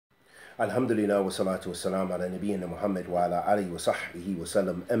Alhamdulillah wa salatu wa salam ala nabiyyina Muhammad wa ala alihi wa sahbihi wa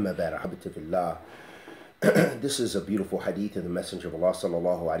sallam amma ba'd. Habibullah. This is a beautiful hadith of the Messenger of Allah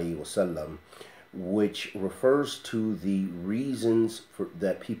sallallahu alayhi wa sallam, which refers to the reasons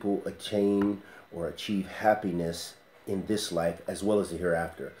that people attain or achieve happiness in this life as well as the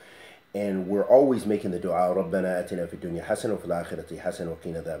hereafter. And we're always making the dua, رَبَّنَا أَتِنَا فِي الدُّنْيَا حَسَنَةً وَفِي الْآخِرَةِ حَسَنَةً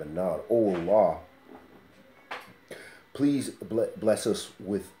وَقِنَا عَذَابَ النَّارِ. Oh Allah, please bless us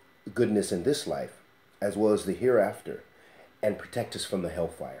with goodness in this life as well as the hereafter, and protect us from the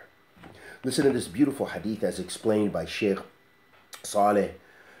hellfire. Listen to this beautiful hadith as explained by Sheikh Saleh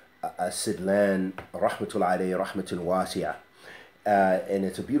As-Sidlan rahmatullahi alayhi rahmatul wasi'ah. And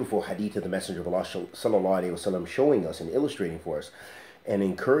it's a beautiful hadith of the Messenger of Allah sallallahu alayhi wasallam, showing us and illustrating for us and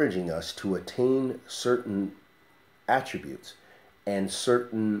encouraging us to attain certain attributes and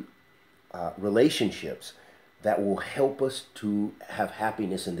certain relationships that will help us to have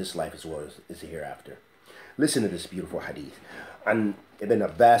happiness in this life as well as the hereafter. Listen to this beautiful hadith. عن ابن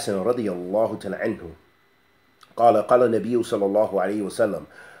عباس رضي الله تعالى عنه قال النبي صلى الله عليه وسلم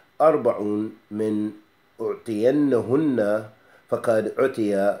أربع من أعطينهن فقد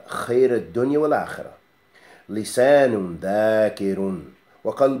أعطي خير الدنيا والآخرة: لسان ذاكر،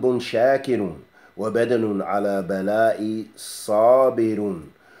 وقلب شاكر، وبدن على بلاء صابر،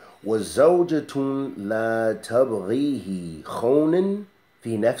 وزوجة لا تبغيه خون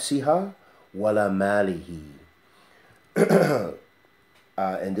في نفسها ولا ماله.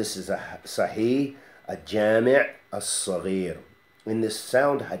 And this is a Sahih, a Jami' as-Saghir. In this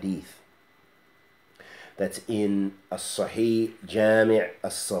sound hadith that's in a Sahih Jami'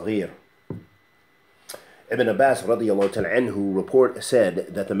 as-Saghir, Ibn Abbas radiyallahu ta'ala anhu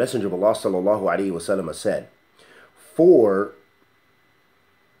said that the Messenger of Allah sallallahu alayhi wa sallam said,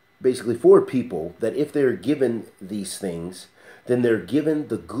 basically four people, that if they're given these things, then they're given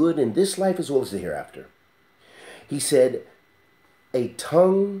the good in this life as well as the hereafter. He said, a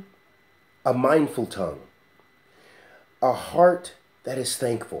tongue, a mindful tongue, a heart that is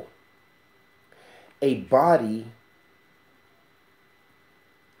thankful, a body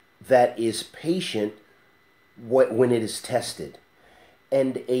that is patient when it is tested,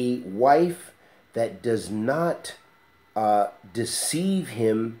 and a wife that does not deceive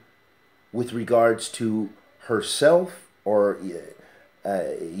him with regards to herself, or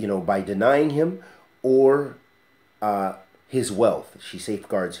by denying him, or his wealth. She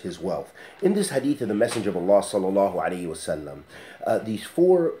safeguards his wealth. In this hadith of the Messenger of Allah sallallahu alaihi wasallam, these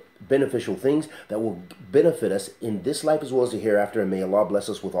four beneficial things that will benefit us in this life as well as the hereafter, and may Allah bless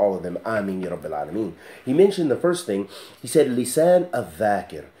us with all of them. Ameen ya Rabbil Alameen. He mentioned the first thing. He said, lisan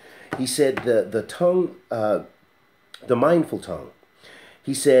al-dhakir. He said the tongue, the mindful tongue.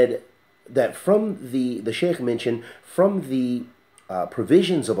 He said that from the Shaykh mentioned, from the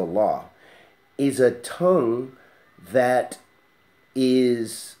provisions of Allah is a tongue that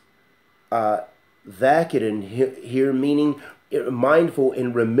is dhakirin here, meaning mindful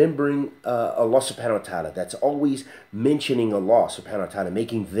in remembering Allah subhanahu wa ta'ala. That's always mentioning Allah subhanahu wa ta'ala,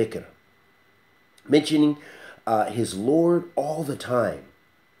 making dhikr, mentioning his Lord all the time,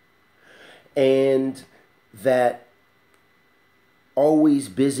 and that always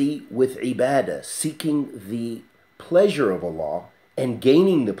busy with ibadah, seeking the pleasure of Allah and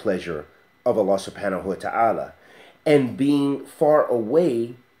gaining the pleasure of Allah subhanahu wa ta'ala, and being far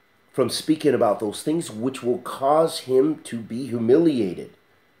away from speaking about those things which will cause him to be humiliated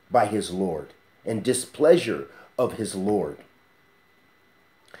by his Lord and displeasure of his Lord.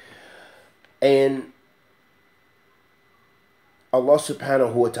 And Allah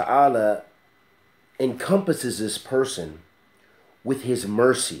subhanahu wa ta'ala encompasses this person with his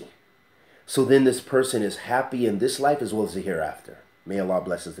mercy. So then this person is happy in this life as well as the hereafter. May Allah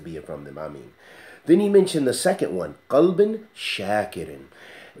bless us to be from them. Ameen. Then he mentioned the second one, qalbin shakirin,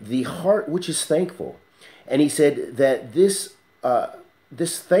 the heart which is thankful. And he said that this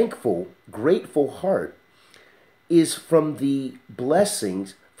thankful, grateful heart is from the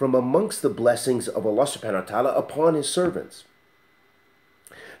blessings, from amongst the blessings of Allah subhanahu wa ta'ala upon his servants.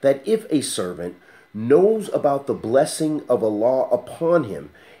 That if a servant knows about the blessing of Allah upon him,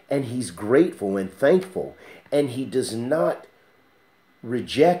 and he's grateful and thankful, and he does not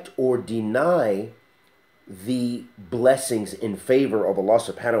reject or deny the blessings in favor of Allah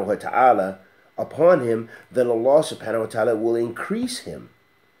subhanahu wa ta'ala upon him, then Allah subhanahu wa ta'ala will increase him.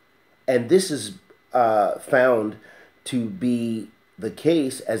 And this is found to be the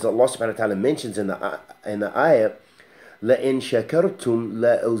case, as Allah subhanahu wa ta'ala mentions in the ayah, لَإِن شَكَرْتُمْ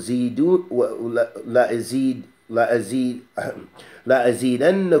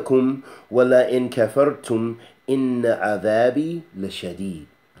لَأَزِيدَنَّكُمْ وَلَإِن كَفَرْتُمْ إِنَّ عَذَابِي لَشَدِيدٌ.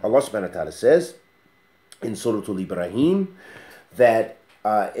 Allah subhanahu wa ta'ala says in Surah Al-Ibrahim that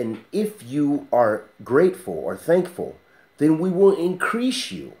and if you are grateful or thankful, then we will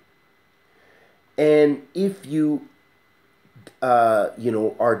increase you. And if you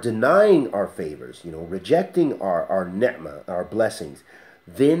are denying our favors, rejecting our ni'mah, our blessings,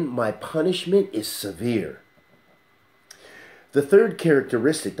 then my punishment is severe. The third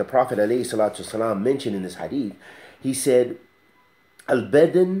characteristic the Prophet ﷺ mentioned in this hadith, he said,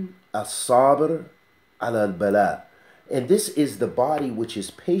 Al-Badan as-sabr al-bala. And this is the body which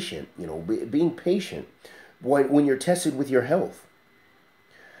is patient, being patient when you're tested with your health.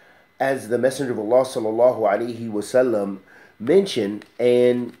 As the Messenger of Allah ﷺ mentioned,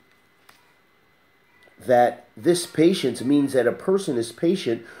 and that this patience means that a person is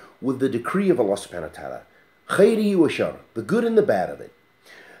patient with the decree of Allah subhanahu wa ta'ala. Khayrihi wa shar, the good and the bad of it.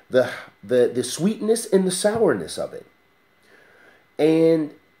 The sweetness and the sourness of it.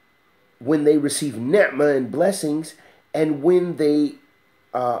 And when they receive ni'mah and blessings, and when they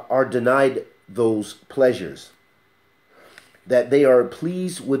are denied those pleasures, that they are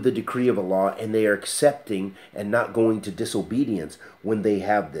pleased with the decree of Allah and they are accepting and not going to disobedience when they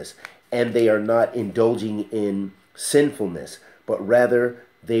have this. And they are not indulging in sinfulness, but rather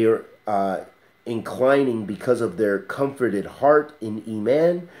they are inclining because of their comforted heart in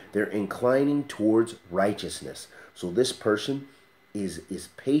Iman, they're inclining towards righteousness. So this person is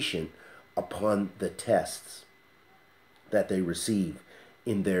patient upon the tests that they receive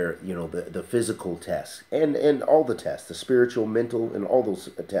in their, the physical tests and all the tests, the spiritual, mental, and all those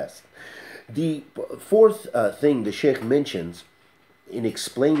tests. The fourth thing the Sheikh mentions in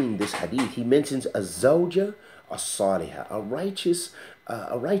explaining this hadith, he mentions a zawja as-salihah, a righteous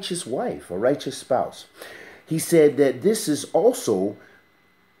wife, a righteous spouse. He said that this is also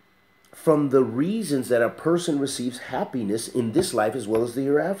from the reasons that a person receives happiness in this life as well as the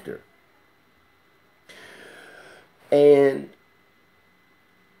hereafter. And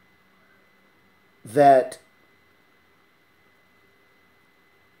that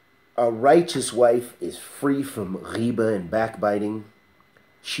a righteous wife is free from ghiba and backbiting.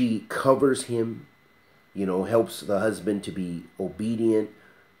 She covers him, helps the husband to be obedient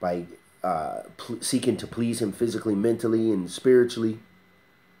by seeking to please him physically, mentally, and spiritually.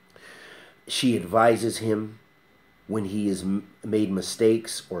 She advises him when he has made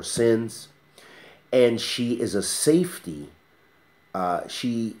mistakes or sins. And she is a safety.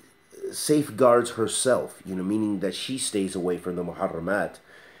 She safeguards herself, meaning that she stays away from the muharramat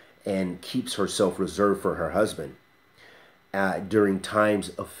and keeps herself reserved for her husband during times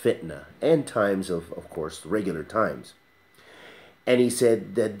of fitna and times of course, regular times. And he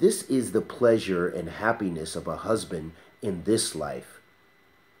said that this is the pleasure and happiness of a husband in this life,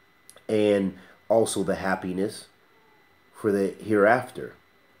 and also the happiness for the hereafter.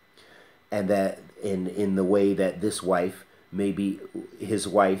 And that in the way that this wife may be his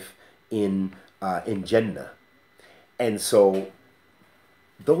wife in Jannah. And so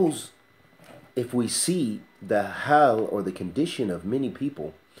those, if we see the hal or the condition of many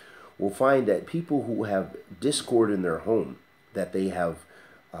people, we'll find that people who have discord in their home, that they have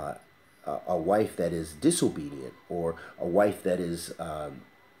a wife that is disobedient, or a wife that is an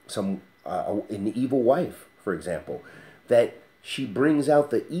evil wife, for example, that she brings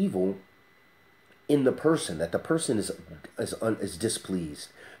out the evil in the person, that the person is displeased.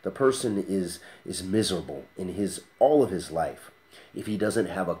 The person is miserable in all of his life if he doesn't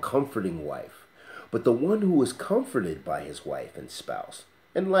have a comforting wife. But the one who is comforted by his wife and spouse,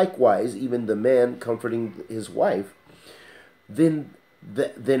 and likewise even the man comforting his wife, then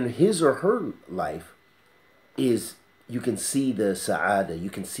his or her life is, you can see the sa'ada, you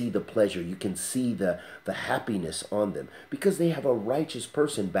can see the pleasure, you can see the happiness on them, because they have a righteous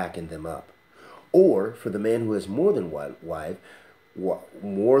person backing them up. Or for the man who has more than one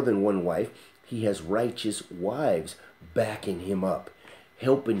wife, he has righteous wives backing him up,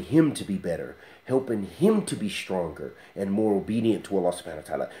 helping him to be better, helping him to be stronger and more obedient to Allah subhanahu wa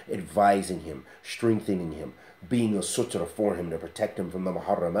ta'ala, advising him, strengthening him, being a sutra for him to protect him from the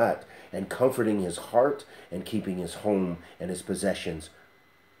muharramat, and comforting his heart and keeping his home and his possessions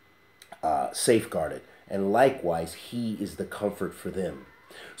safeguarded. And likewise, he is the comfort for them.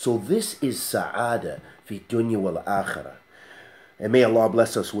 So this is sa'ada fi dunya wal akhirah. And may Allah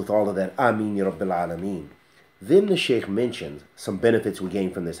bless us with all of that. Ameen ya Rabbil Alameen. Then the Shaykh mentions some benefits we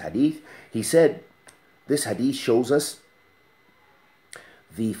gain from this hadith. He said, this hadith shows us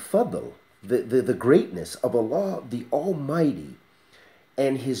the fadl, the greatness of Allah, the Almighty,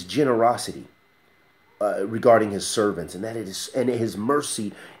 and His generosity regarding His servants, and that His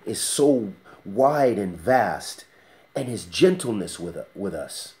mercy is so wide and vast, and his gentleness with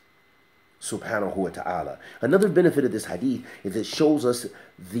us, subhanahu wa ta'ala. Another benefit of this hadith is it shows us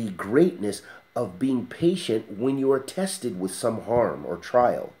the greatness of being patient when you are tested with some harm or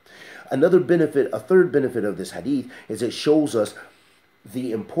trial. Another benefit, a third benefit of this hadith is it shows us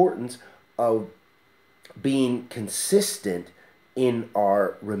the importance of being consistent in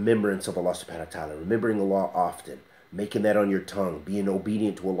our remembrance of Allah subhanahu wa ta'ala, remembering Allah often, making that on your tongue, being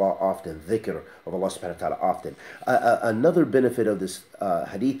obedient to Allah often, dhikr of Allah subhanahu wa ta'ala often. Another benefit of this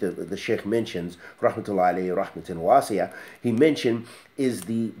hadith that the Shaykh mentions, rahmatullahi alayhi rahmatin wasiya, he mentioned is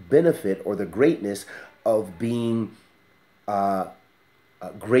the benefit or the greatness of being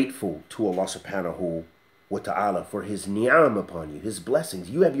grateful to Allah subhanahu wa ta'ala for his ni'am upon you, his blessings.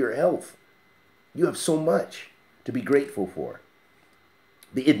 You have your health. You have so much to be grateful for.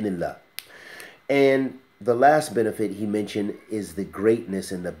 Bi'idhnillah. And the last benefit he mentioned is the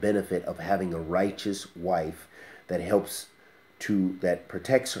greatness and the benefit of having a righteous wife that that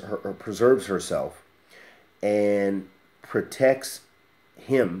protects her or preserves herself and protects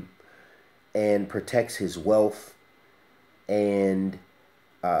him and protects his wealth and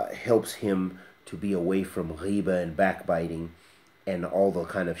helps him to be away from ghiba and backbiting and all the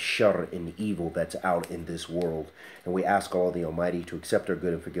kind of shar and evil that's out in this world. And we ask Allah the Almighty to accept our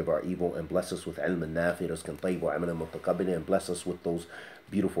good and forgive our evil and bless us with ilm nafi, rizqan tayyib wa amalan mutaqabbal, and bless us with those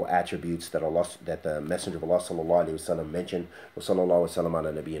beautiful attributes that the Messenger of Allah sallallahu alaihi wasallam mentioned. Wa sallallahu wa sallam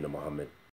ala nabiyyina Muhammad.